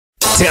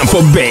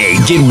Tampa Bay,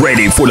 get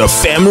ready for the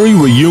family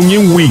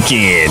reunion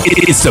weekend.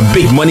 It's the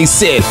Big Money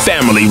Said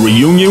Family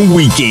Reunion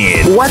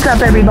Weekend. What's up,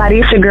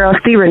 everybody? It's your girl,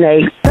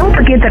 C-RENA. Don't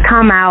forget to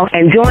come out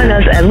and join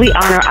us as we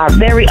honor our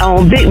very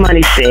own Big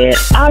Money Said,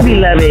 our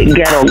beloved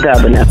Ghetto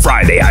Governor.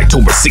 Friday,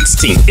 October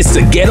 16th, it's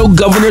the Ghetto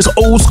Governor's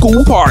Old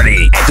School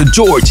Party at the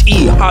George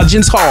E.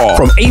 Hodgins Hall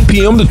from 8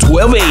 p.m. to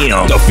 12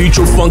 a.m. The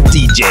Future Funk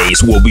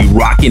DJs will be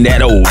rocking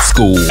that old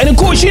school. And of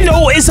course, you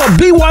know it's a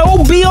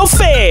BYOB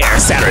affair.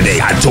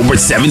 Saturday, October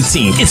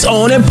 17th, it's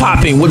on and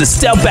popping with a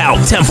Step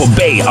Out Tampa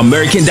Bay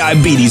American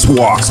Diabetes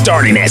Walk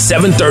starting at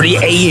 7:30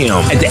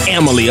 a.m. at the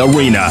Amalie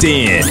Arena.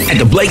 Then, at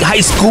the Blake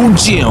High School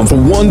Gym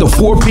from 1 to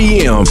 4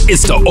 p.m.,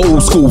 it's the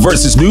old school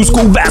versus new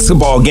school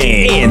basketball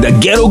game and the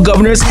Ghetto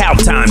Governor's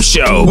halftime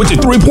show with the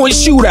 3-point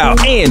shootout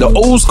and the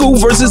old school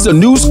versus the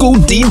new school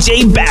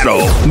DJ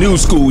battle. New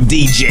school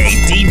DJ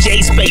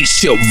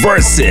Spaceship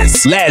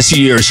versus last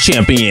year's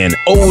champion,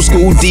 old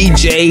school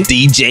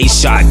DJ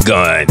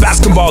Shotgun.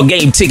 Basketball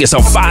game tickets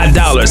are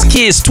 $5.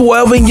 Kids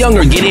 12 and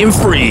younger get in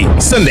free.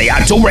 Sunday,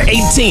 October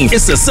 18th,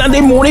 it's the Sunday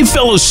morning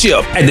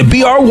fellowship at the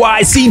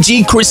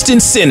BRYCG Christian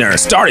Center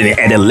starting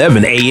at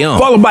 11 a.m.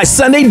 followed by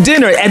Sunday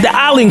dinner at the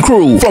Island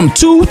Crew from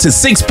 2 to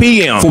 6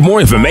 p.m. For more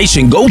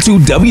information, go to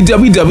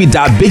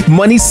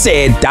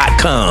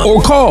www.bigmoneysaid.com or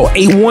call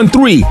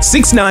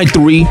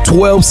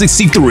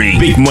 813-693-1263.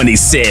 Big Money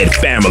Said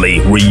Family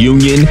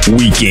Reunion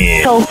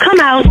Weekend. So come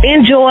out,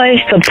 enjoy,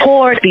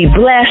 support, be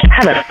blessed,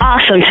 have an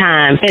awesome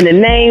time in the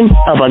name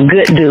of a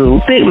good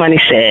dude. Big Money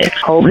Said.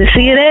 Hope to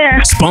see you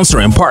there.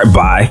 Sponsored in part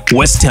by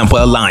West Tampa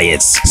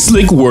Alliance,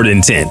 Slick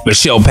Worthington,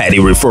 Michelle Patty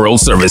Referral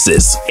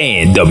Services,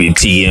 and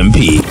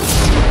WTMP.